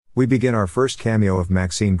We begin our first cameo of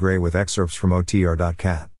Maxine Gray with excerpts from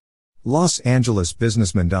OTR.cat. Los Angeles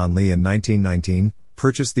businessman Don Lee in 1919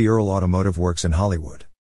 purchased the Earl Automotive Works in Hollywood.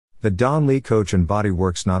 The Don Lee Coach and Body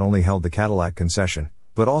Works not only held the Cadillac concession,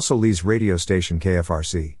 but also Lee's radio station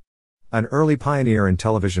KFRC. An early pioneer in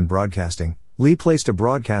television broadcasting, Lee placed a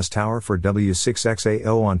broadcast tower for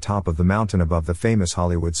W6XAO on top of the mountain above the famous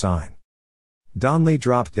Hollywood sign. Don Lee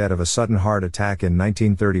dropped dead of a sudden heart attack in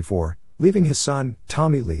 1934, leaving his son,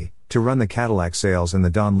 Tommy Lee, to run the Cadillac sales in the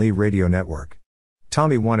Don Lee radio network.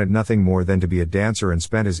 Tommy wanted nothing more than to be a dancer and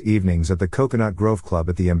spent his evenings at the Coconut Grove Club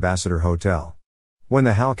at the Ambassador Hotel. When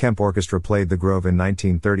the Hal Kemp Orchestra played the Grove in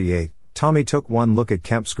 1938, Tommy took one look at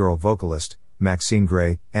Kemp's girl vocalist, Maxine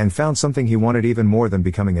Gray, and found something he wanted even more than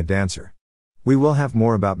becoming a dancer. We will have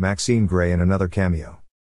more about Maxine Gray in another cameo.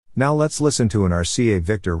 Now let's listen to an RCA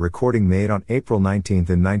Victor recording made on April 19 in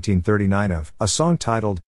 1939 of a song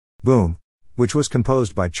titled Boom, which was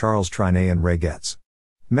composed by Charles Trenet and Ray Getz.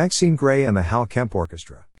 Maxine Gray and the Hal Kemp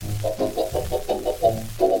Orchestra.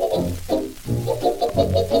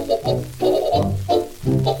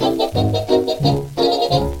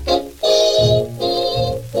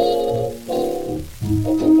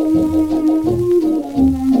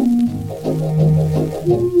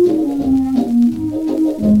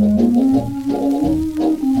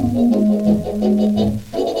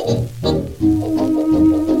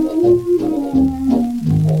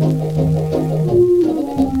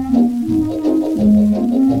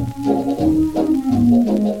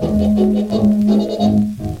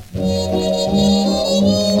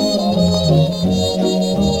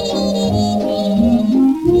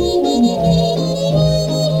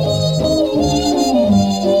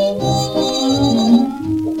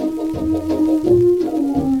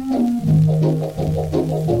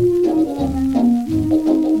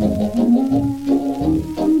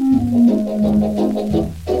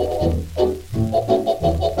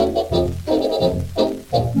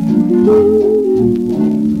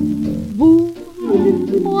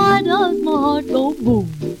 Why does my heart go boom?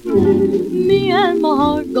 Me and my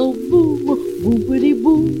heart go boom, boopity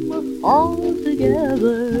boom, all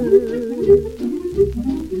together.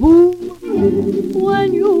 Boom,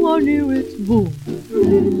 when you are near it's boom.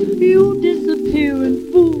 You disappear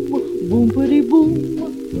and boom, boopity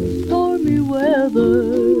boom, stormy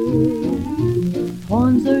weather.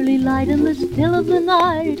 Horns early light in the still of the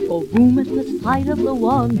night, or boom at the sight of the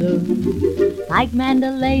wonder. Like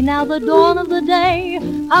Mandalay, now the dawn of the day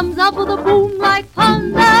comes up with a boom like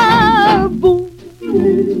thunder. Boom,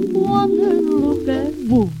 one little look at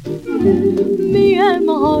boom. Me and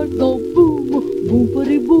my heart go boom,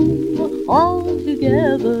 boopity boom, all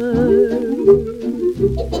together.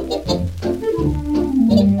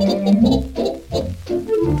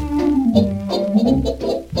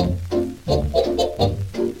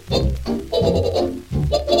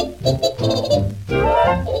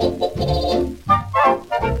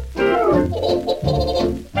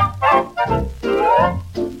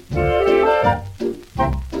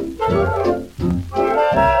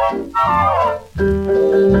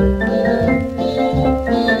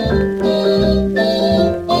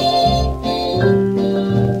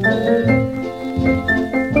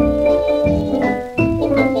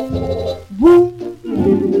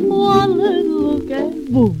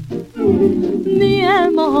 Me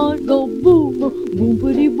and my heart go boom,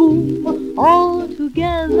 boopity boom, all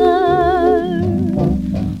together.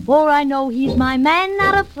 For I know he's my man,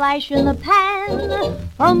 not a flash in the pan.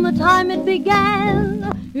 From the time it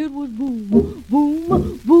began, it was boom, boom, boom,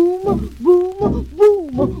 boom, boom,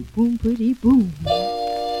 boom, boopity boom.